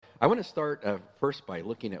I want to start first by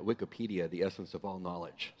looking at Wikipedia, the essence of all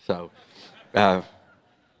knowledge. So, uh,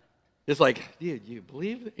 it's like, do you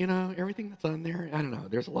believe, everything that's on there? I don't know.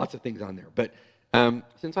 There's lots of things on there. But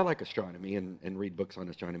since I like astronomy and read books on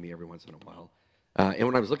astronomy every once in a while, and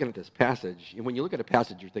when I was looking at this passage, and when you look at a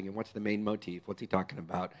passage, you're thinking, what's the main motif? What's he talking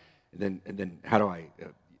about? And then how do I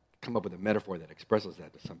come up with a metaphor that expresses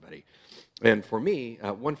that to somebody? And for me,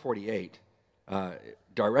 148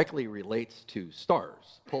 directly relates to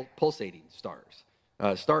stars, pulsating stars.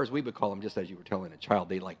 Stars, we would call them, just as you were telling a child,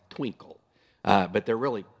 they like twinkle. But they're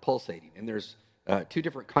really pulsating. And there's two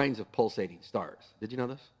different kinds of pulsating stars. Did you know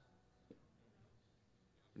this?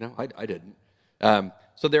 No, I didn't.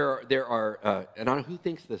 So there are and I don't know who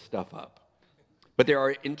thinks this stuff up, but there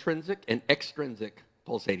are intrinsic and extrinsic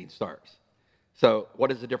pulsating stars. So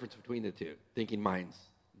what is the difference between the two? Thinking minds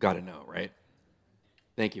got to know, right?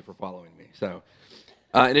 Thank you for following me. So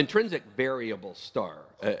an intrinsic variable star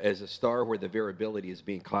is a star where the variability is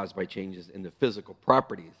being caused by changes in the physical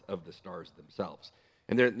properties of the stars themselves.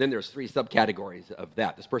 And then there's three subcategories of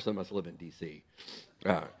that. This person must live in D.C.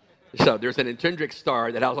 So there's an intrinsic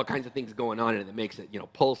star that has all kinds of things going on in it that makes it,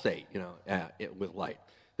 pulsate, with light.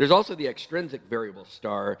 There's also the extrinsic variable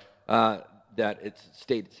star that it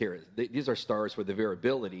states here. These are stars where the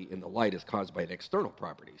variability in the light is caused by an external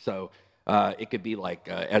property. So it could be like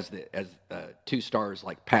as two stars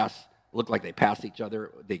look like they pass each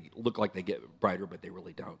other, they look like they get brighter, but they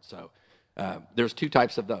really don't. So there's two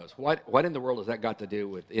types of those. What in the world has that got to do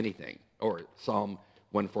with anything or Psalm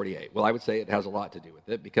 148? Well, I would say it has a lot to do with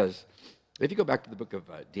it, because if you go back to the book of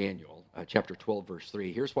Daniel, chapter 12, verse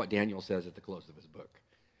 3, here's what Daniel says at the close of his book.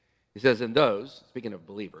 He says, "And those," speaking of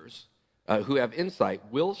believers, "who have insight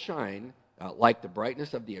will shine like the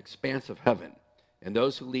brightness of the expanse of heaven, and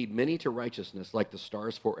those who lead many to righteousness like the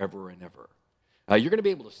stars forever and ever." You're going to be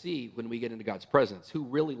able to see when we get into God's presence who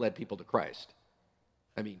really led people to Christ.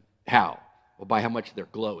 I mean, how? Well, by how much they're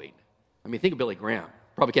glowing. I mean, think of Billy Graham.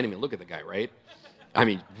 Probably can't even look at the guy, right? I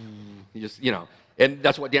mean, you just, and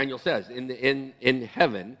that's what Daniel says. In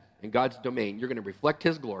heaven, in God's domain, you're going to reflect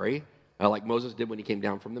his glory, like Moses did when he came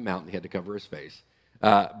down from the mountain. He had to cover his face.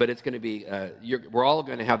 But it's going to be, we're all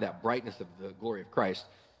going to have that brightness of the glory of Christ,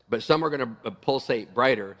 but some are going to pulsate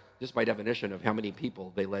brighter just by definition of how many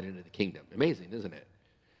people they led into the kingdom. Amazing, isn't it?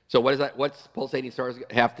 So what is that? What's pulsating stars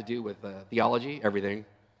have to do with theology? Everything.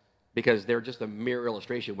 Because they're just a mere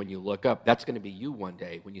illustration. When you look up, that's going to be you one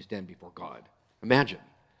day when you stand before God. Imagine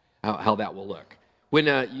how that will look. When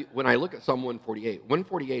I look at Psalm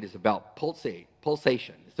 148 is about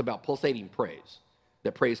pulsation. It's about pulsating praise.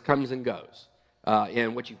 That praise comes and goes.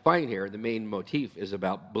 And what you find here, the main motif, is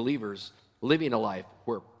about believers living a life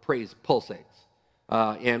where praise pulsates.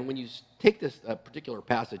 And when you take this particular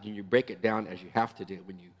passage and you break it down as you have to do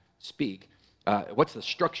when you speak, what's the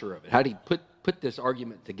structure of it? How do you put this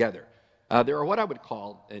argument together? There are what I would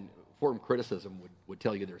call, and forum criticism would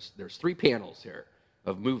tell you, there's three panels here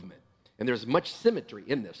of movement, and there's much symmetry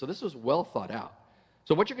in this. So this was well thought out.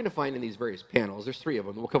 So what you're going to find in these various panels, there's three of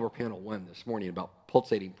them. We'll cover panel 1 this morning about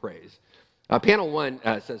pulsating praise. Panel 1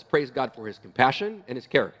 says, praise God for his compassion and his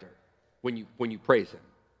character when you praise him.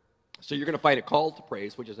 So you're going to find a call to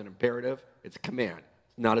praise, which is an imperative. It's a command.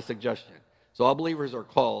 It's not a suggestion. So all believers are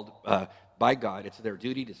called by God. It's their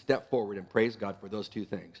duty to step forward and praise God for those two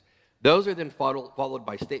things. Those are then followed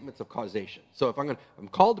by statements of causation. So if I'm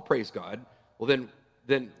called to praise God, well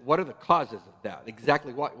then what are the causes of that?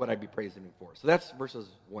 Exactly what would I be praising him for? So that's verses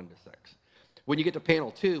 1 to 6. When you get to panel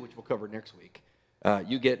 2, which we'll cover next week,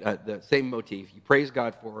 you get the same motif. You praise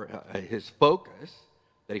God for his focus,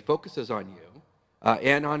 that he focuses on you,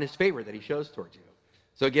 and on his favor that he shows towards you.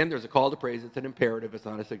 So again, there's a call to praise. It's an imperative. It's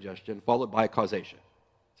not a suggestion, followed by causation.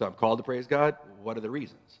 So I'm called to praise God. What are the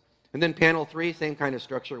reasons? And then panel 3, same kind of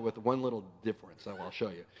structure with one little difference that I'll show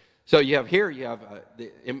you. So you have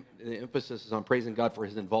the emphasis is on praising God for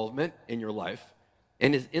his involvement in your life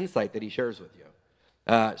and his insight that he shares with you.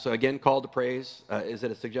 So again, call to praise. Is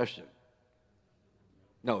it a suggestion?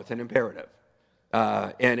 No, it's an imperative.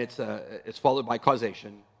 And it's followed by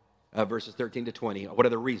causation, verses 13 to 20. What are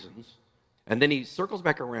the reasons? And then he circles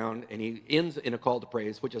back around and he ends in a call to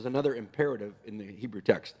praise, which is another imperative in the Hebrew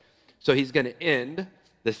text. So he's going to end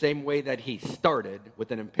the same way that he started,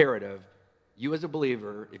 with an imperative. You as a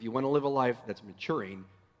believer, if you want to live a life that's maturing,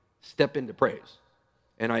 step into praise.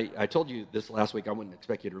 And I told you this last week. I wouldn't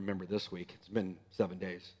expect you to remember this week. It's been 7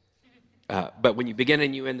 days. But when you begin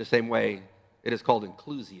and you end the same way, it is called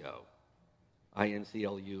inclusio.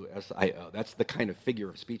 I-N-C-L-U-S-I-O. That's the kind of figure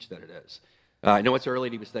of speech that it is. I know it's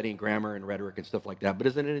early to be studying grammar and rhetoric and stuff like that, but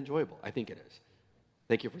isn't it enjoyable? I think it is.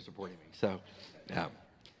 Thank you for supporting me. So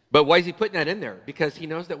But why is he putting that in there? Because he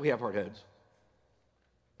knows that we have hard heads.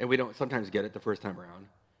 And we don't sometimes get it the first time around.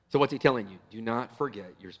 So what's he telling you? Do not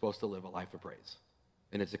forget you're supposed to live a life of praise.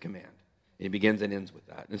 And it's a command. And it begins and ends with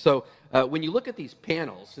that. And so when you look at these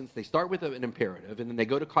panels, since they start with an imperative and then they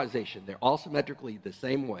go to causation, they're all symmetrically the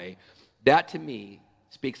same way. That, to me,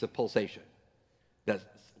 speaks of pulsation. That's,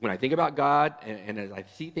 when I think about God and as I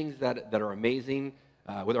see things that are amazing,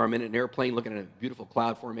 whether I'm in an airplane looking at beautiful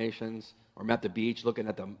cloud formations, or I'm at the beach looking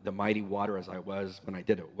at the mighty water as I was when I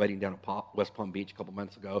did a wedding down at West Palm Beach a couple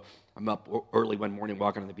months ago. I'm up early one morning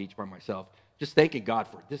walking on the beach by myself, just thanking God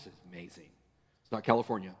for this is amazing. It's not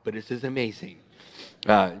California, but this is amazing.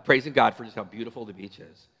 Praising God for just how beautiful the beach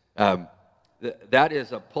is. That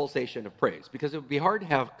is a pulsation of praise, because it would be hard to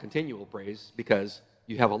have continual praise because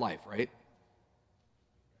you have a life, right?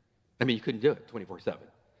 I mean, you couldn't do it 24/7.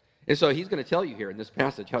 And so he's going to tell you here in this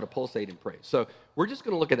passage how to pulsate in praise. So we're just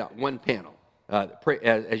going to look at that one panel.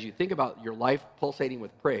 As you think about your life pulsating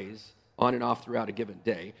with praise on and off throughout a given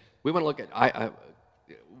day, we want to look at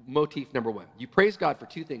motif number one. You praise God for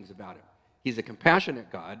two things about him. He's a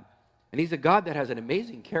compassionate God, and he's a God that has an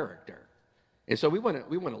amazing character. And so we want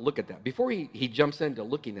to look at that. Before he jumps into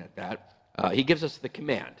looking at that, he gives us the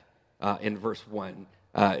command in verse 1.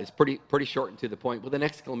 It's pretty short and to the point with an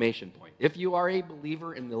exclamation point. If you are a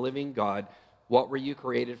believer in the living God, what were you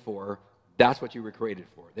created for? That's what you were created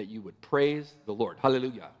for, that you would praise the Lord.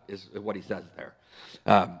 Hallelujah is what he says there.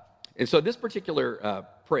 And so this particular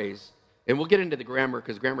praise, and we'll get into the grammar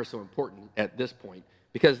because grammar is so important at this point,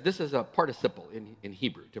 because this is a participle in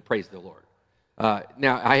Hebrew, to praise the Lord.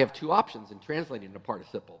 Now, I have two options in translating a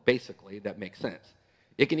participle, basically, that makes sense.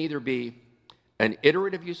 It can either be an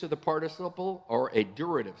iterative use of the participle or a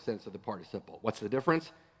durative sense of the participle. What's the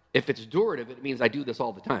difference? If it's durative, it means I do this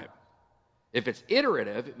all the time. If it's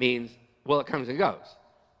iterative, it means, well, it comes and goes.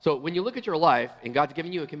 So when you look at your life and God's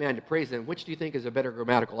giving you a command to praise him, which do you think is a better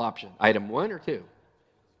grammatical option? Item 1 or 2?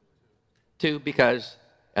 2, because,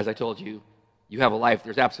 as I told you, you have a life.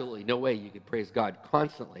 There's absolutely no way you could praise God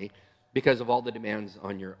constantly because of all the demands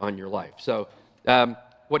on your life. So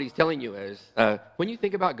what he's telling you is, when you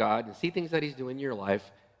think about God and see things that he's doing in your life,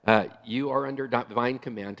 you are under divine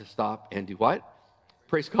command to stop and do what?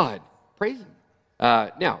 Praise God. Praise him.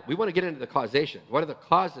 Now, we want to get into the causation. What are the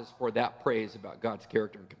causes for that praise about God's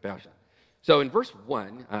character and compassion? So in verse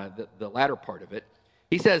 1, the latter part of it,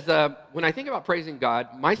 he says, when I think about praising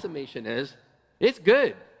God, my summation is, it's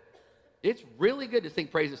good. It's really good to sing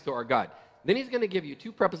praises to our God. Then he's going to give you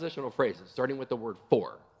two prepositional phrases, starting with the word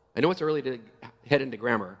for. I know it's early to head into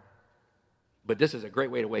grammar, but this is a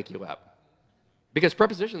great way to wake you up. Because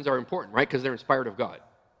prepositions are important, right? Because they're inspired of God.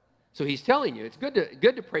 So he's telling you it's good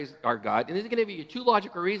to praise our God, and he's going to give you two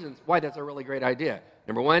logical reasons why that's a really great idea.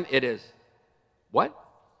 Number one, it is what?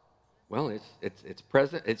 Well, it's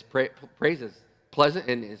present. Praise is pleasant,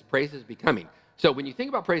 and his praise is becoming. So when you think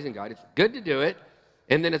about praising God, it's good to do it,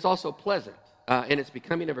 and then it's also pleasant, and it's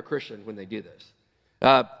becoming of a Christian when they do this.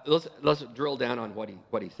 Let's drill down on what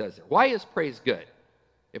he says there. Why is praise good?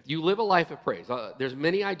 If you live a life of praise, there's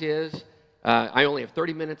many ideas. I only have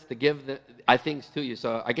 30 minutes to give things to you,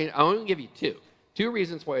 so I only give you two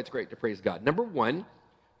reasons why it's great to praise God. Number one,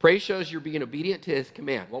 praise shows you're being obedient to his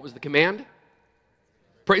command. What was the command?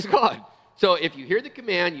 Praise God. So if you hear the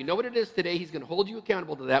command, you know what it is today, he's going to hold you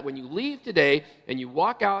accountable to that. When you leave today and you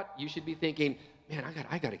walk out, you should be thinking, man,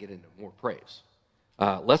 I got to get into more praise.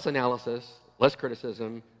 Less analysis, less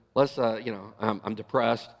criticism, less, I'm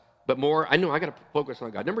depressed, but more, I know I got to focus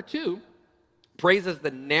on God. Number two, praise is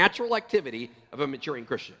the natural activity of a maturing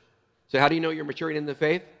Christian. So how do you know you're maturing in the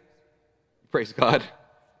faith? You praise God.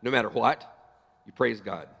 No matter what, you praise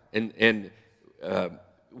God. And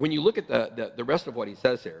when you look at the rest of what he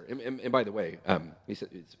says here, and by the way, he said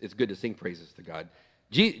it's good to sing praises to God.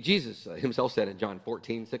 Jesus himself said in John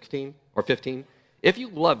 14:16 or 15, if you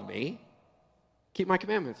love me, keep my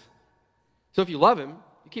commandments. So if you love him,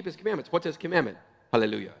 you keep his commandments. What's his commandment?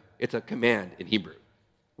 Hallelujah. It's a command in Hebrew.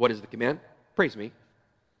 What is the command? Praise me.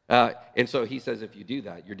 And so he says if you do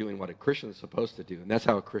that, you're doing what a Christian is supposed to do, and that's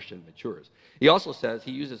how a Christian matures. He also says,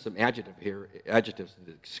 he uses some adjectives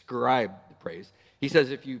to describe the praise. He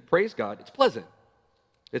says if you praise God, it's pleasant.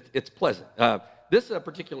 It's pleasant. This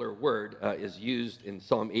particular word is used in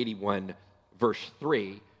Psalm 81, verse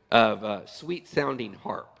 3, of sweet-sounding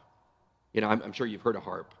harp. You know, I'm sure you've heard a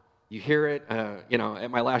harp. You hear it,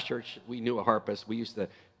 at my last church, we knew a harpist. We used to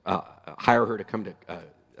hire her to come to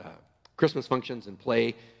Christmas functions and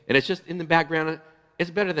play, and it's just in the background.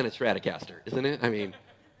 It's better than a Stratocaster, isn't it? I mean,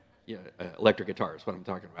 electric guitar is what I'm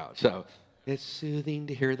talking about. So it's soothing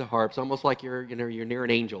to hear the harps, almost like you're near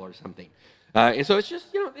an angel or something. And so it's just,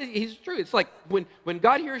 he's true. It's like when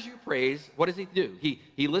God hears you praise, what does he do?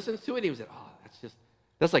 He listens to it, and he says, oh,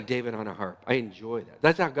 that's like David on a harp. I enjoy that.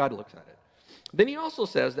 That's how God looks at it. Then he also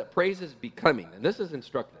says that praise is becoming, and this is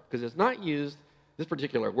instructive because it's not used, this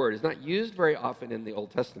particular word is not used very often in the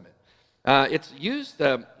Old Testament. It's used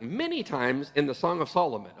many times in the Song of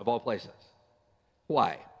Solomon, of all places.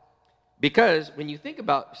 Why? Because when you think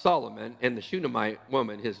about Solomon and the Shunammite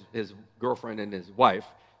woman, his girlfriend and his wife,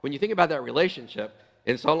 when you think about that relationship,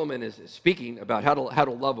 and Solomon is speaking about how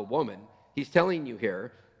to love a woman, he's telling you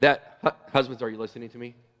here that, husbands, are you listening to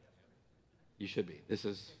me? You should be. This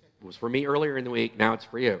was for me earlier in the week, now it's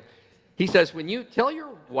for you. He says, when you tell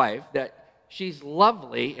your wife that she's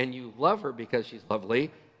lovely and you love her because she's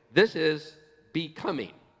lovely, this is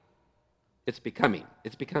becoming. It's becoming.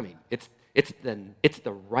 It's becoming. It's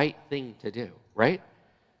the right thing to do, right?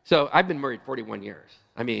 So I've been married 41 years.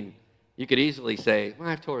 I mean, you could easily say, well,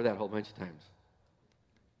 I've told her that a whole bunch of times.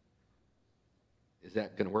 Is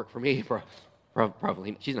that going to work for me?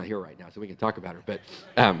 Probably. She's not here right now, so we can talk about her. But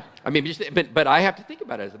but I have to think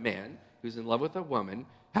about it as a man who's in love with a woman.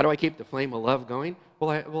 How do I keep the flame of love going?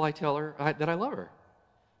 Well, I tell her that I love her,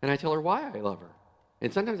 and I tell her why I love her.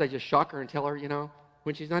 And sometimes I just shock her and tell her,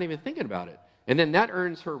 when she's not even thinking about it. And then that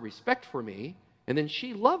earns her respect for me, and then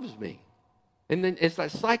she loves me. And then it's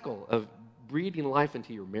that cycle of breathing life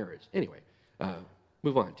into your marriage. Anyway,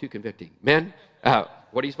 move on. Too convicting. Men,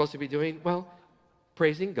 what are you supposed to be doing? Well,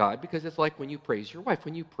 praising God, because it's like when you praise your wife,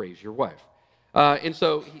 And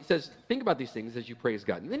so he says, think about these things as you praise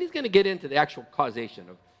God. And then he's going to get into the actual causation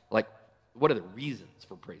of, like, what are the reasons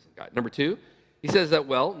for praising God? Number two, he says that,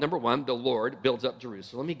 well, number one, the Lord builds up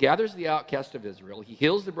Jerusalem. He gathers the outcast of Israel. He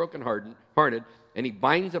heals the brokenhearted, and he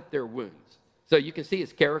binds up their wounds. So you can see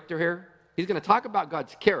his character here. He's going to talk about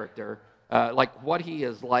God's character, like what he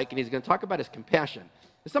is like, and he's going to talk about his compassion.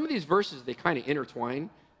 And some of these verses, they kind of intertwine.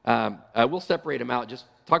 We'll separate them out, just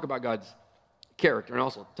talk about God's character and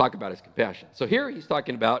also talk about his compassion. So here he's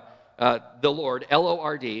talking about the Lord,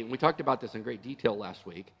 L-O-R-D, and we talked about this in great detail last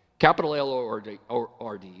week. Capital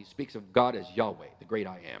L-O-R-D speaks of God as Yahweh, the great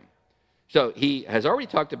I am. So he has already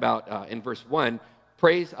talked about, in verse 1,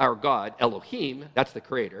 praise our God, Elohim, that's the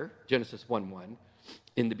creator, Genesis 1:1.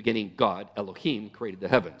 In the beginning, God, Elohim, created the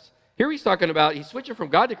heavens. Here he's talking about, he's switching from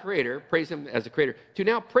God the creator, praise him as the creator, to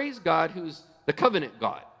now praise God who's the covenant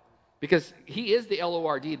God. Because he is the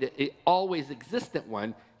L-O-R-D, the always existent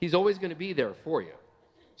one. He's always going to be there for you.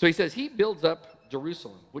 So he says he builds up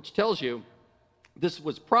Jerusalem, which tells you this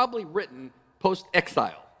was probably written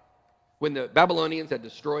post-exile. When the Babylonians had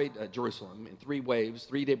destroyed Jerusalem in 3 waves,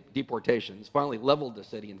 3 deportations, finally leveled the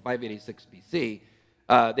city in 586 BC,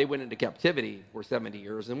 they went into captivity for 70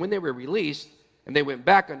 years. And when they were released, and they went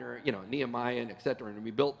back under Nehemiah and et cetera, and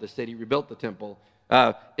rebuilt the city, rebuilt the temple,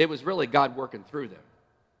 it was really God working through them.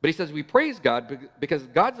 But he says we praise God because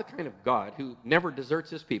God's the kind of God who never deserts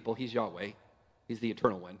his people. He's Yahweh. He's the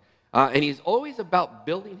eternal one. And he's always about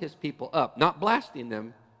building his people up, not blasting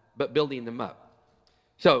them, but building them up.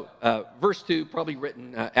 So verse 2, probably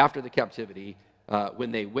written after the captivity,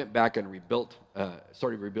 when they went back and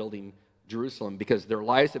started rebuilding Jerusalem because their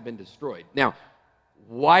lives had been destroyed. Now,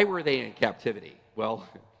 why were they in captivity? Well,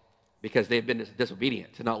 because they had been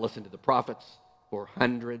disobedient to not listen to the prophets for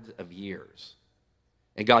hundreds of years.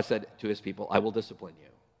 And God said to his people, I will discipline you,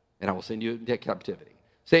 and I will send you into captivity.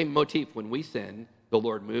 Same motif, when we sin, the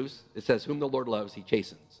Lord moves. It says, whom the Lord loves, he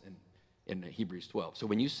chastens in Hebrews 12. So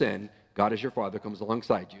when you sin, God as your father comes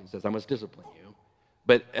alongside you and says, I must discipline you.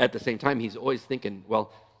 But at the same time, he's always thinking,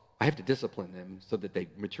 well, I have to discipline them so that they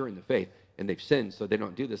mature in the faith, and they've sinned so they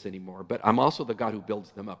don't do this anymore. But I'm also the God who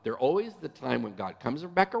builds them up. They're always the time when God comes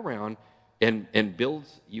back around and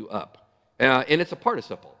builds you up. And it's a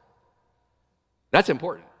participle. That's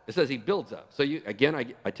important. It says he builds up. So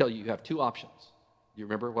I tell you, you have 2 options. You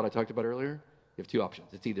remember what I talked about earlier? You have 2 options.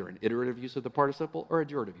 It's either an iterative use of the participle or a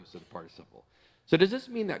durative use of the participle. So does this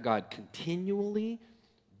mean that God continually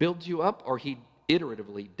builds you up, or he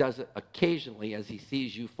iteratively does it occasionally as he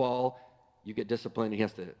sees you fall, you get disciplined, and he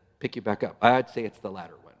has to pick you back up? I'd say it's the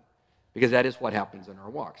latter one, because that is what happens in our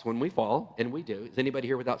walks. When we fall, and we do, is anybody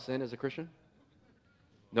here without sin as a Christian?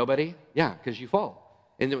 Nobody? Yeah, because you fall.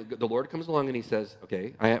 And the Lord comes along and he says,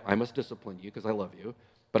 okay, I must discipline you because I love you,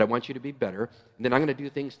 but I want you to be better. And then I'm going to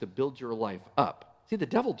do things to build your life up. See, the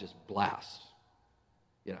devil just blasts.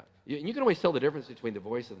 You can always tell the difference between the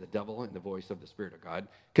voice of the devil and the voice of the Spirit of God,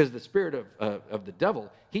 because the spirit of the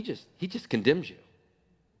devil, he just condemns you.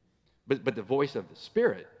 But the voice of the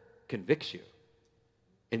Spirit convicts you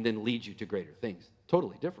and then leads you to greater things.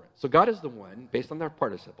 Totally different. So God is the one, based on that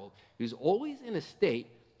participle, who's always in a state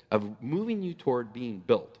of moving you toward being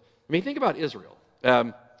built. I mean, think about Israel.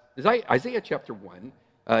 Isaiah chapter 1,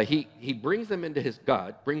 he brings them into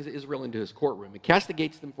God brings Israel into his courtroom and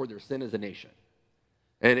castigates them for their sin as a nation.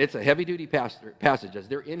 And it's a heavy-duty passage as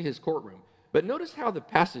they're in his courtroom. But notice how the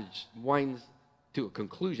passage winds to a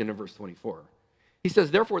conclusion in verse 24. He says,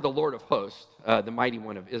 therefore the Lord of hosts, the mighty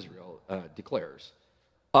one of Israel, declares,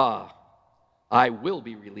 I will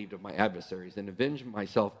be relieved of my adversaries and avenge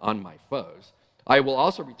myself on my foes. I will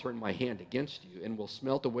also return my hand against you and will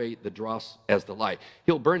smelt away the dross as the light.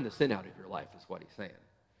 He'll burn the sin out of your life, is what he's saying.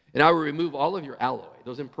 And I will remove all of your alloy,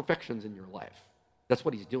 those imperfections in your life. That's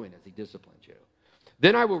what he's doing as he disciplines you.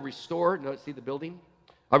 Then I will restore, see the building?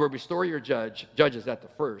 I will restore your judges at the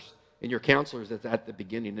first, and your counselors at the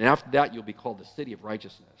beginning. And after that, you'll be called the city of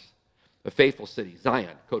righteousness, a faithful city,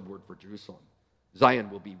 Zion, code word for Jerusalem. Zion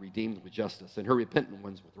will be redeemed with justice, and her repentant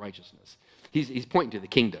ones with righteousness. He's pointing to the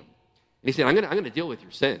kingdom. And he said, I'm going to deal with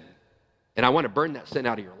your sin, and I want to burn that sin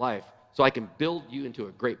out of your life so I can build you into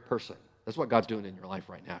a great person. That's what God's doing in your life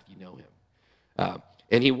right now if you know him.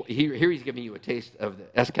 And here he's giving you a taste of the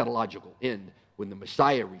eschatological end when the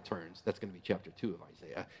Messiah returns. That's going to be chapter 2 of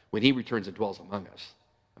Isaiah, when he returns and dwells among us.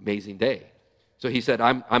 Amazing day. So he said,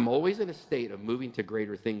 I'm always in a state of moving to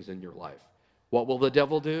greater things in your life. What will the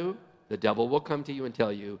devil do? The devil will come to you and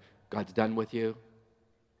tell you, God's done with you.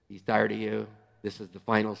 He's tired of you. This is the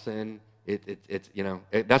final sin.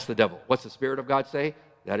 That's the devil. What's the Spirit of God say?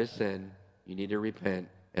 That is sin. You need to repent,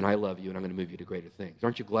 and I love you, and I'm going to move you to greater things.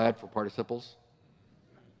 Aren't you glad for participles?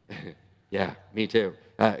 Yeah, me too.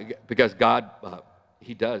 Because God,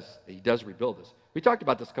 he does rebuild us. We talked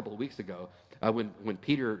about this a couple of weeks ago when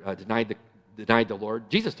Peter denied the Lord.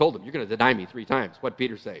 Jesus told him, you're going to deny me 3 times. What did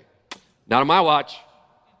Peter say? Not on my watch.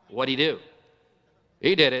 What'd he do?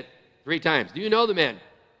 He did it 3 times. Do you know the man?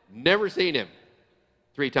 Never seen him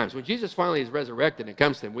 3 times. When Jesus finally is resurrected and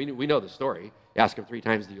comes to him, we know the story. He asked him 3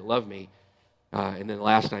 times, do you love me? And then the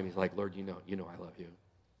last time he's like, Lord, you know I love you.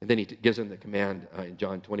 And then he gives him the command in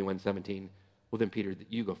John 21:17. Well, then, Peter,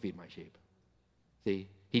 you go feed my sheep. See,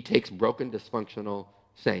 he takes broken, dysfunctional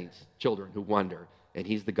saints, children who wander, and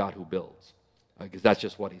he's the God who builds, because that's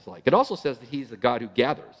just what he's like. It also says that he's the God who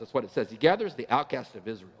gathers. That's what it says. He gathers the outcast of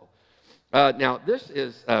Israel. Now, this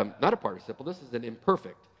is not a participle. This is an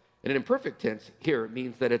imperfect. And an imperfect tense here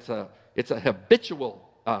means that it's a habitual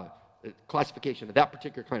classification of that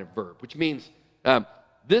particular kind of verb, which means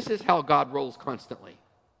this is how God rolls constantly.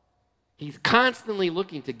 He's constantly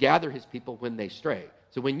looking to gather his people when they stray.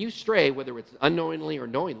 So when you stray, whether it's unknowingly or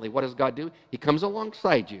knowingly, what does God do? He comes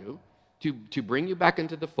alongside you to bring you back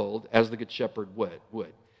into the fold as the good shepherd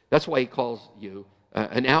would. That's why he calls you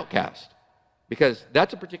an outcast, because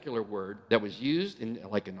that's a particular word that was used in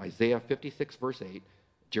Isaiah 56, verse 8,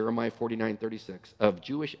 Jeremiah 49:36, of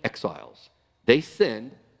Jewish exiles. They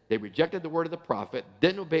sinned. They rejected the word of the prophet,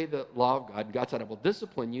 didn't obey the law of God. God said, I will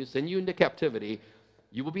discipline you, send you into captivity.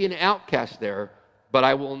 You will be an outcast there, but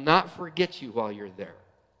I will not forget you while you're there.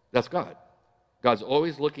 That's God. God's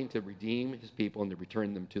always looking to redeem his people and to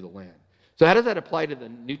return them to the land. So how does that apply to the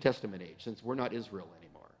New Testament age, since we're not Israel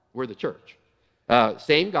anymore? We're the church.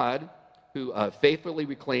 Same God who faithfully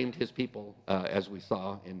reclaimed his people, as we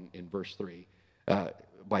saw in verse 3,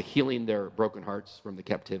 by healing their broken hearts from the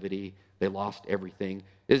captivity. They lost everything.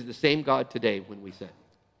 Is the same God today when we sin.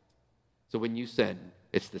 So when you sin,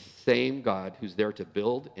 it's the same God who's there to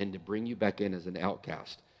build and to bring you back in as an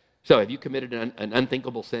outcast. So have you committed an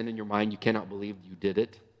unthinkable sin in your mind? You cannot believe you did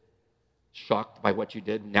it. Shocked by what you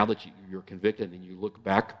did. Now that you're convicted and you look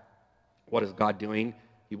back, what is God doing?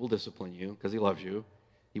 He will discipline you because he loves you.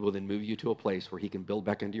 He will then move you to a place where he can build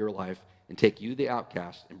back into your life and take you, the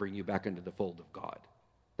outcast, and bring you back into the fold of God.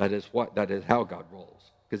 That is how God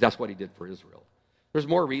rolls, because that's what he did for Israel. There's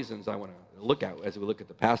more reasons I want to look at as we look at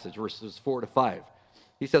the passage, verses 4-5.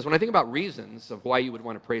 He says, when I think about reasons of why you would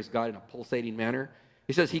want to praise God in a pulsating manner,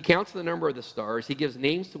 he says, he counts the number of the stars. He gives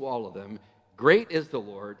names to all of them. Great is the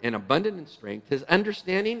Lord and abundant in strength. His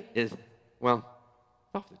understanding is, off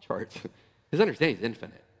the charts. His understanding is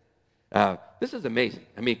infinite. This is amazing.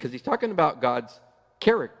 I mean, because he's talking about God's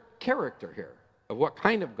character here, of what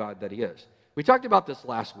kind of God that he is. We talked about this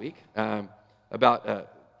last week, about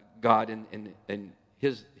God and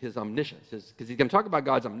his omniscience, because he's going to talk about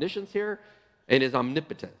God's omniscience here and his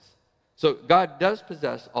omnipotence. So God does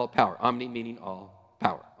possess all power, omni meaning all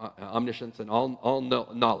power, omniscience and all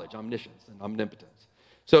knowledge, omniscience and omnipotence.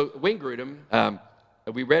 So Wayne Grudem,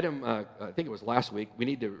 we read him, I think it was last week. We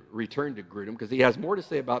need to return to Grudem because he has more to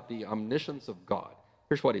say about the omniscience of God.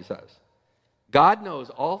 Here's what he says. God knows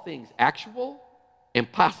all things actual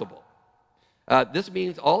and possible. This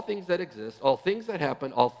means all things that exist, all things that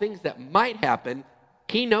happen, all things that might happen,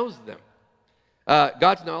 he knows them.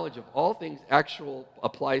 God's knowledge of all things actual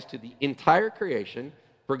applies to the entire creation,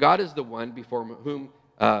 for God is the one before whom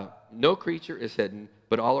no creature is hidden,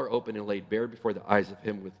 but all are open and laid bare before the eyes of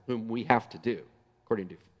him with whom we have to do, according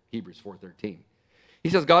to Hebrews 4:13. He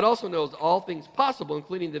says, God also knows all things possible,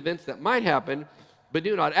 including the events that might happen, but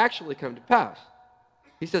do not actually come to pass.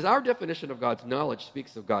 He says, our definition of God's knowledge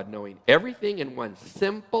speaks of God knowing everything in one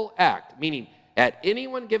simple act, meaning at any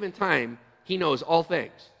one given time, he knows all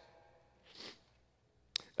things.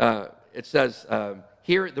 It says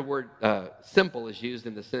here the word simple is used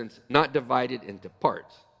in the sense not divided into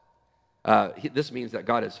parts. This means that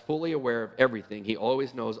God is fully aware of everything. He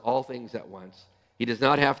always knows all things at once. He does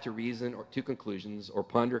not have to reason to conclusions or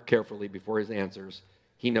ponder carefully before his answers.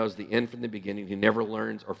 He knows the end from the beginning. He never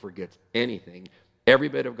learns or forgets anything. Every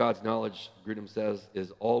bit of God's knowledge, Grudem says,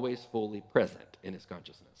 is always fully present in his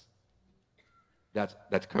consciousness.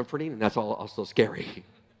 That's comforting, and that's also scary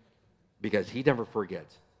because he never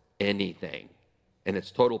forgets anything, and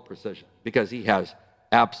it's total precision because he has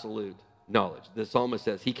absolute knowledge. The psalmist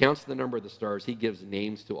says he counts the number of the stars. He gives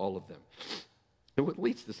names to all of them. It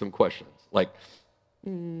leads to some questions like,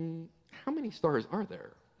 how many stars are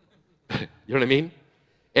there? You know what I mean?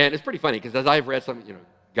 And it's pretty funny because as I've read some,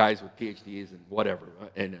 guys with PhDs and whatever,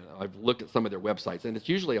 and I've looked at some of their websites, and it's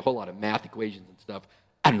usually a whole lot of math equations and stuff.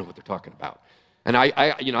 I don't know what they're talking about. And I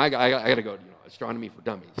got to go, astronomy for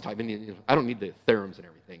dummies type. And I don't need the theorems and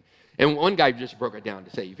everything. And one guy just broke it down to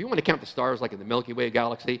say, if you want to count the stars like in the Milky Way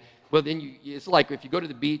galaxy, well, then it's like if you go to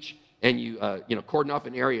the beach and you cordon off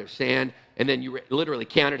an area of sand, and then you literally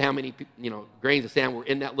counted how many grains of sand were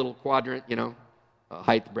in that little quadrant,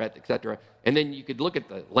 height, breadth, etc. And then you could look at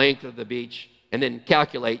the length of the beach and then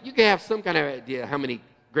calculate. You can have some kind of idea how many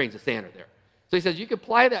grains of sand are there. So he says you could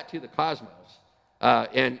apply that to the cosmos.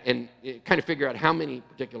 And kind of figure out how many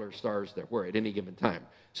particular stars there were at any given time.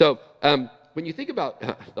 So when you think about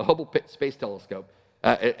the Hubble Space Telescope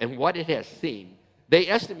and what it has seen, they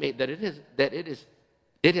estimate that it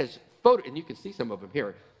has and you can see some of them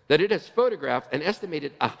here, that it has photographed an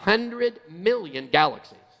estimated 100 million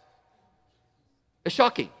galaxies. It's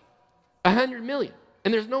shocking. 100 million.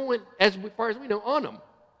 And there's no one, as far as we know, on them.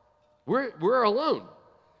 We're alone.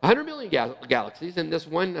 100 million galaxies, and this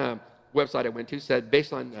one website I went to said,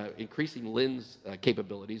 based on increasing lens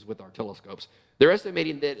capabilities with our telescopes, they're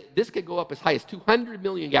estimating that this could go up as high as 200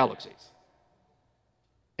 million galaxies.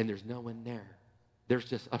 And there's no one there. There's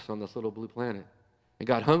just us on this little blue planet. And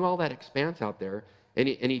God hung all that expanse out there, and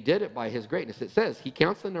he did it by his greatness. It says he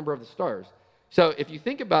counts the number of the stars. So if you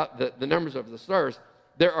think about the numbers of the stars,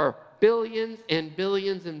 there are billions and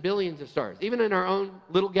billions and billions of stars, even in our own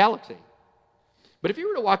little galaxy. But if you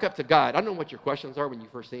were to walk up to God, I don't know what your questions are when you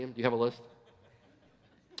first see him. Do you have a list?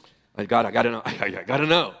 Like, God, I got to know. I got to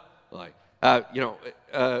know. Like,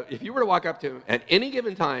 if you were to walk up to him at any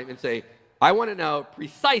given time and say, I want to know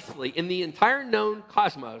precisely in the entire known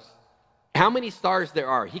cosmos how many stars there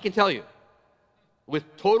are, he can tell you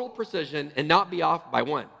with total precision and not be off by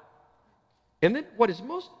one. And then what is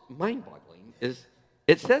most mind-boggling is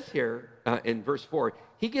it says here in verse 4,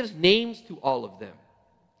 he gives names to all of them.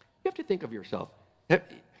 You have to think of yourself.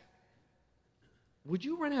 Would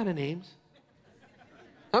you run out of names?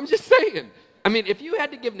 I'm just saying. I mean, if you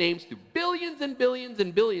had to give names to billions and billions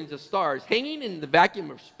and billions of stars hanging in the vacuum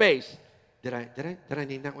of space, did I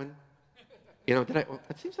name that one?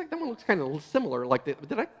 It seems like that one looks kind of similar. Like, did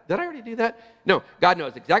I already do that? No, God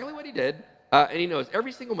knows exactly what he did, and he knows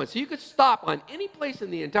every single one. So you could stop on any place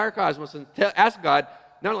in the entire cosmos and ask God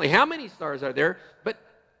not only how many stars are there, but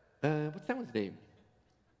what's that one's name?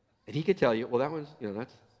 And he could tell you, well, that one's,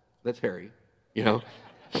 that's Harry, So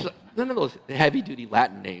none of those heavy-duty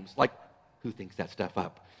Latin names, like who thinks that stuff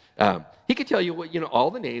up? He could tell you,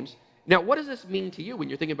 all the names. Now, what does this mean to you when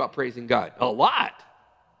you're thinking about praising God? A lot.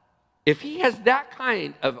 If he has that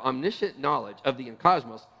kind of omniscient knowledge of the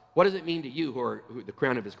cosmos, what does it mean to you who are the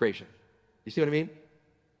crown of his creation? You see what I mean?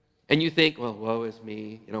 And you think, well, woe is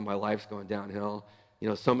me. My life's going downhill.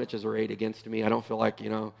 So much is arrayed against me. I don't feel like,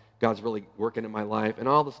 God's really working in my life and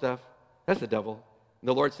all the stuff. That's the devil. And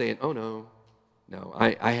the Lord's saying, oh, no,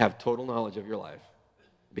 I have total knowledge of your life.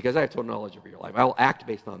 Because I have total knowledge of your life, I will act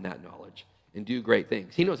based on that knowledge and do great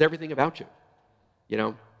things. He knows everything about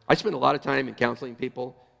you. I spend a lot of time in counseling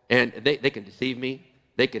people, and they can deceive me.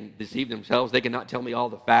 They can deceive themselves. They can not tell me all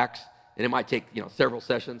the facts, and it might take several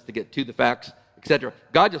sessions to get to the facts, etc.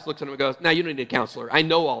 God just looks at them and goes, no, you don't need a counselor. I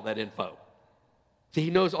know all that info. See, he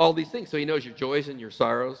knows all these things. So he knows your joys and your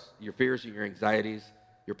sorrows, your fears and your anxieties,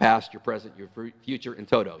 your past, your present, your future in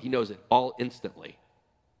toto. He knows it all instantly.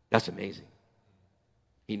 That's amazing.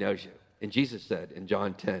 He knows you. And Jesus said in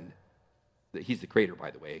John 10, He's the creator,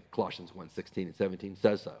 by the way. Colossians 1:16 and 17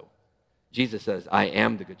 says so. Jesus says, I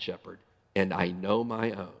am the good shepherd, and I know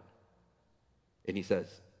my own. And he says,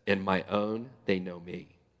 and my own, they know me.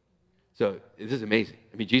 So this is amazing.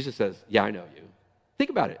 I mean, Jesus says, yeah, I know you. Think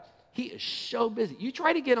about it. He is so busy. You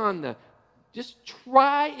try to get on get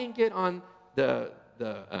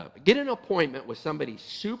an appointment with somebody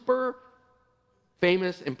super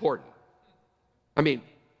famous, important. I mean,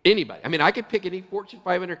 anybody. I mean, I could pick any Fortune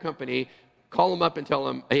 500 company, call them up and tell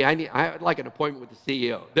them, hey, I'd like an appointment with the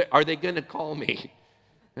CEO. Are they going to call me?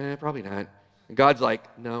 Probably not. And God's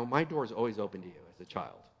like, no, my door is always open to you as a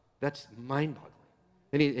child. That's mind-boggling.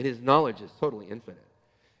 And his knowledge is totally infinite.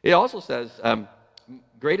 It also says,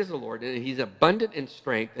 great is the Lord, and he's abundant in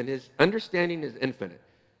strength, and his understanding is infinite.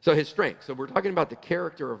 So his strength. So we're talking about the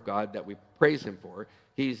character of God that we praise him for.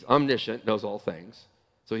 He's omniscient, knows all things.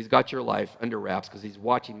 So he's got your life under wraps because he's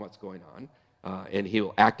watching what's going on, and he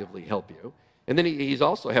will actively help you. And then he's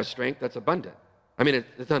also has strength that's abundant. I mean,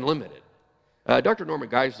 it's unlimited. Dr. Norman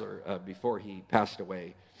Geisler, before he passed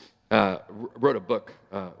away, wrote a book,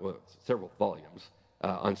 several volumes,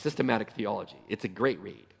 on systematic theology. It's a great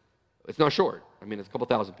read. It's not short. I mean, it's a couple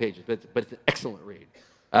thousand pages, but it's an excellent read.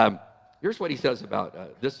 Here's what he says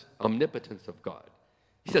about this omnipotence of God.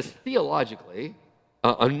 He says, theologically,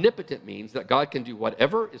 omnipotent means that God can do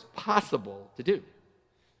whatever is possible to do,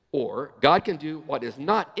 or God can do what is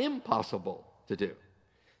not impossible to do.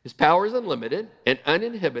 His power is unlimited and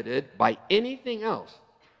uninhibited by anything else.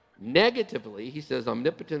 Negatively, he says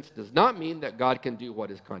omnipotence does not mean that God can do what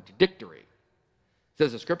is contradictory. He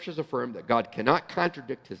says the scriptures affirm that God cannot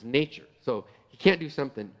contradict his nature, so he can't do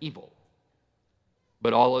something evil,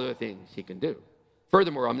 but all other things he can do.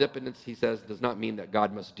 Furthermore, omnipotence, he says, does not mean that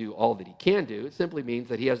God must do all that he can do. It simply means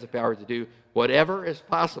that he has the power to do whatever is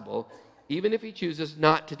possible, even if he chooses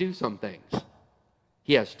not to do some things.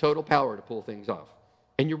 He has total power to pull things off.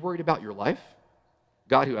 And you're worried about your life?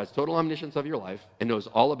 God, who has total omniscience of your life and knows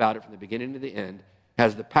all about it from the beginning to the end,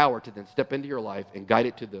 has the power to then step into your life and guide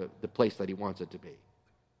it to the place that he wants it to be.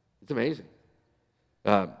 It's amazing.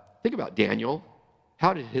 Think about Daniel.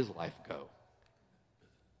 How did his life go?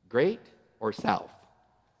 Great or south?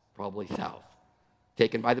 Probably south.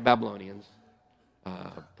 Taken by the Babylonians,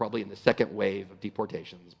 probably in the second wave of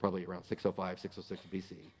deportations, probably around 605, 606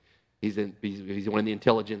 BC. He's one of the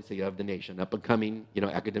intelligentsia of the nation, up and coming,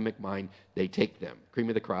 academic mind. They take them, cream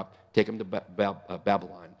of the crop, take them to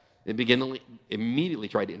Babylon, and immediately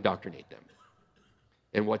try to indoctrinate them.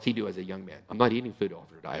 And what's he do as a young man? I'm not eating food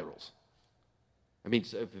offered at idols. I mean,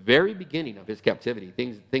 so at the very beginning of his captivity,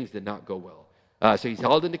 things did not go well. So he's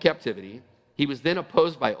held into captivity. He was then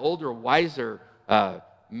opposed by older, wiser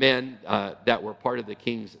men that were part of the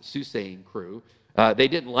king's soothsaying crew. They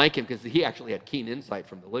didn't like him because he actually had keen insight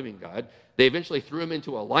from the living God. They eventually threw him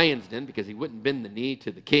into a lion's den because he wouldn't bend the knee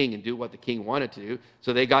to the king and do what the king wanted to do.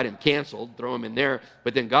 So they got him canceled, throw him in there.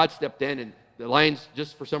 But then God stepped in, and the lions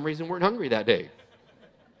just for some reason weren't hungry that day.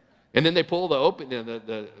 And then they pull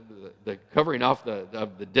the covering off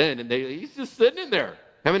of the den, and he's just sitting in there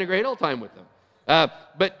having a great old time with them.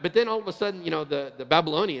 But then all of a sudden, the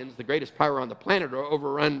Babylonians, the greatest power on the planet, are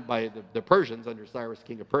overrun by the Persians under Cyrus,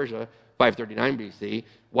 king of Persia, 539 BC,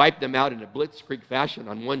 wiped them out in a blitzkrieg fashion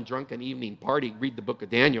on one drunken evening party. Read the book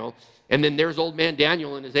of Daniel. And then there's old man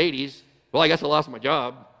Daniel in his 80s. Well, I guess I lost my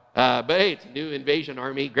job. But hey, it's a new invasion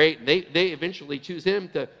army. Great. And they eventually choose him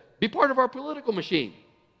to be part of our political machine.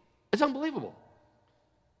 It's unbelievable.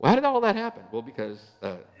 Well, how did all that happen? Well, because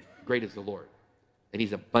great is the Lord, and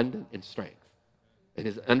he's abundant in strength, and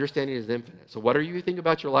his understanding is infinite. So whatever you think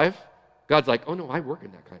about your life, God's like, oh no, I work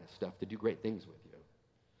in that kind of stuff to do great things with you.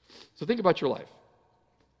 So think about your life.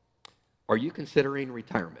 Are you considering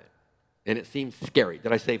retirement? And it seems scary.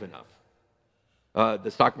 Did I save enough? The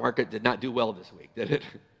stock market did not do well this week, did it?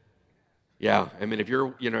 Yeah, I mean, if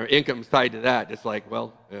your income's tied to that, it's like,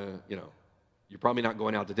 well, you're probably not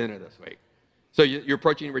going out to dinner this week. So you're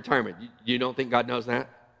approaching retirement. You don't think God knows that?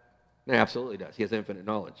 No, absolutely does. He has infinite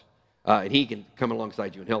knowledge. And he can come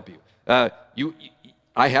alongside you and help you.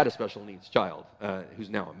 I had a special needs child who's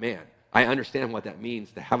now a man. I understand what that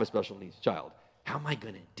means to have a special needs child. How am I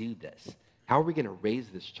going to do this? How are we going to raise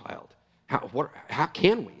this child? How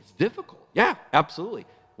can we? It's difficult. Yeah, absolutely.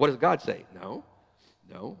 What does God say? No.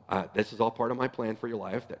 This is all part of my plan for your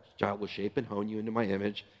life. That child will shape and hone you into my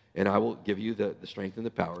image, and I will give you the strength and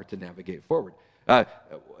the power to navigate forward.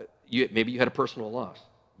 Maybe you had a personal loss.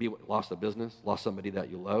 Lost a business, lost somebody that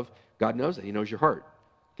you love. God knows that. He knows your heart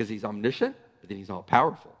because he's omniscient, but then he's all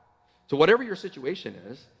powerful. So whatever your situation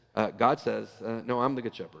is, God says, no, I'm the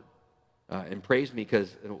good shepherd. And praise me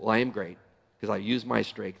because, I am great because I use my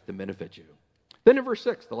strength to benefit you. Then in verse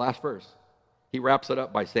 6, the last verse, he wraps it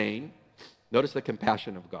up by saying, notice the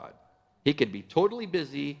compassion of God. He could be totally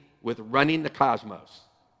busy with running the cosmos.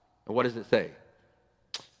 And what does it say?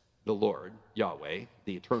 The Lord, Yahweh,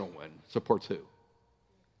 the Eternal One, supports who?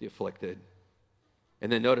 The afflicted.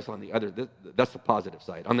 And then notice on the other, that's the positive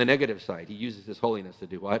side. On the negative side, he uses his holiness to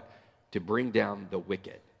do what? To bring down the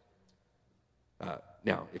wicked.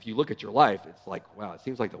 Now, if you look at your life, it's like, wow, it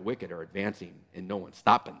seems like the wicked are advancing and no one's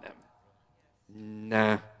stopping them.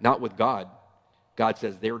 Nah, not with God. God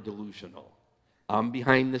says they're delusional. I'm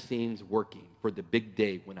behind the scenes working for the big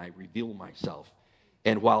day when I reveal myself.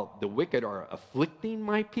 And while the wicked are afflicting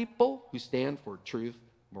my people who stand for truth,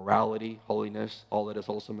 morality, holiness, all that is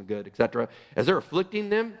wholesome and good, etc., as they're afflicting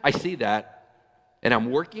them, I see that, and I'm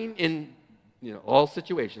working in all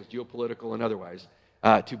situations, geopolitical and otherwise,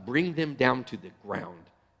 to bring them down to the ground,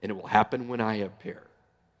 and it will happen when I appear.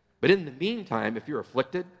 But in the meantime, if you're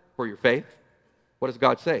afflicted for your faith, what does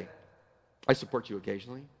God say? I support you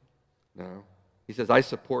occasionally. No. He says, I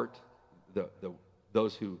support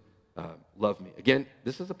those who love me. Again,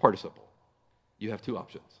 this is a participle. You have two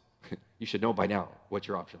options. You should know by now what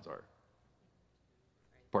your options are.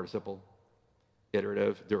 Participle,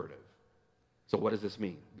 iterative, durative. So what does this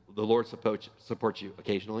mean? The Lord supports you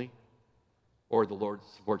occasionally, or the Lord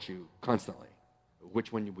supports you constantly?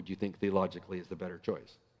 Which one would you think theologically is the better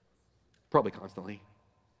choice? Probably constantly,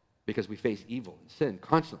 because we face evil and sin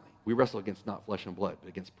constantly. We wrestle against not flesh and blood, but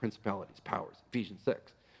against principalities, powers, Ephesians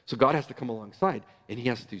 6. So God has to come alongside, and he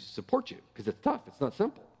has to support you, because it's tough. It's not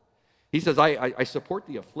simple. He says, I support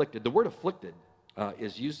the afflicted. The word afflicted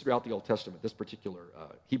is used throughout the Old Testament, this particular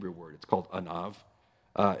Hebrew word. It's called anav.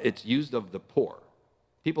 It's used of the poor,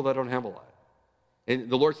 people that don't have a lot. And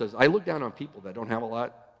the Lord says, I look down on people that don't have a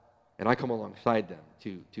lot, and I come alongside them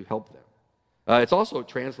to help them. It's also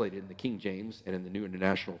translated in the King James and in the New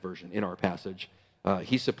International Version in our passage.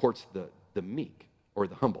 He supports the meek or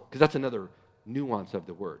the humble, because that's another nuance of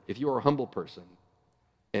the word. If you are a humble person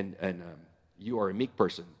and you are a meek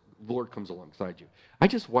person, the Lord comes alongside you. I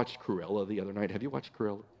just watched Cruella the other night. Have you watched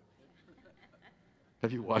Cruella?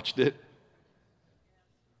 Have you watched it?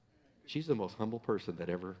 She's the most humble person that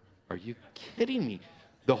ever. Are you kidding me?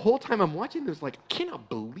 The whole time I'm watching this, like, I cannot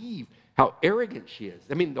believe how arrogant she is.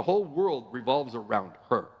 I mean, the whole world revolves around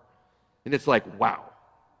her. And it's like, wow.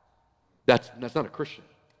 That's not a Christian.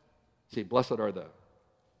 See, blessed are the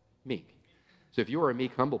meek. So if you are a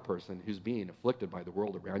meek, humble person who's being afflicted by the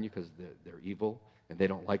world around you because they're evil and they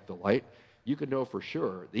don't like the light, you can know for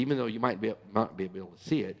sure, even though you might not be able to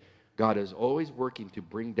see it, God is always working to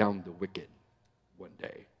bring down the wicked one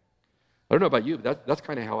day. I don't know about you, but that's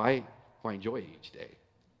kind of how I find joy each day.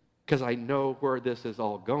 Because I know where this is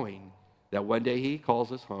all going, that one day he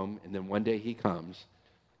calls us home, and then one day he comes,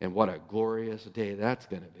 and what a glorious day that's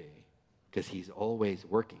going to be, because he's always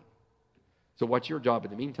working. So what's your job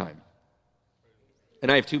in the meantime? And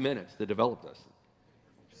I have 2 minutes to develop this.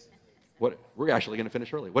 We're actually going to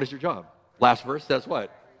finish early. What is your job? Last verse says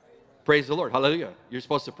what? Praise the Lord. Hallelujah. You're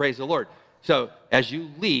supposed to praise the Lord. So as you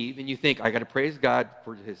leave and you think, I got to praise God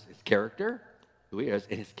for his character, who he is,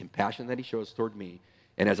 and his compassion that he shows toward me,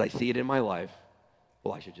 and as I see it in my life,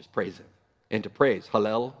 well, I should just praise him. And to praise,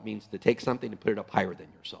 hallel, means to take something and put it up higher than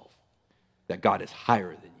yourself. That God is higher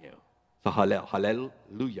than you. So hallel,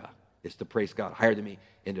 hallelujah, is to praise God higher than me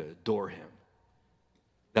and to adore him.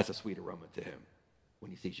 That's a sweet aroma to him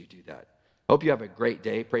when he sees you do that. Hope you have a great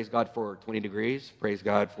day. Praise God for 20 degrees. Praise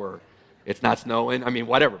God for it's not snowing. I mean,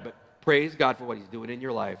 whatever. But praise God for what he's doing in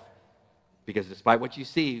your life. Because despite what you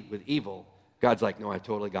see with evil, God's like, no, I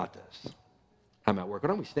totally got this. I'm at work. Why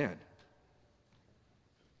don't we stand?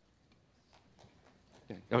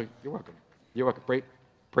 Okay. Oh, you're welcome. You're welcome.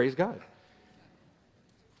 Praise God.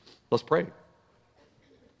 Let's pray.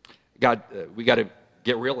 God, we got to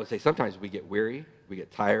get real and say sometimes we get weary, we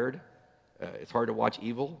get tired. It's hard to watch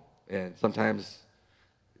evil, and sometimes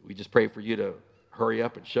we just pray for you to hurry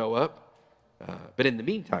up and show up. But in the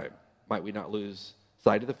meantime, might we not lose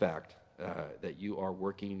sight of the fact that you are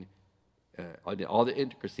working on all the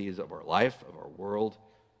intricacies of our life, of our world,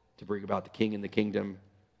 to bring about the King and the kingdom.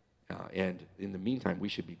 And in the meantime, we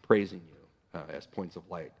should be praising you as points of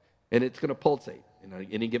light. And it's going to pulsate in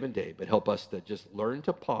any given day, but help us to just learn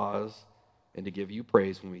to pause and to give you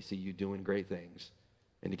praise when we see you doing great things,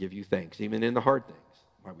 and to give you thanks, even in the hard things.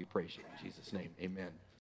 Why we praise you in Jesus' name. Amen.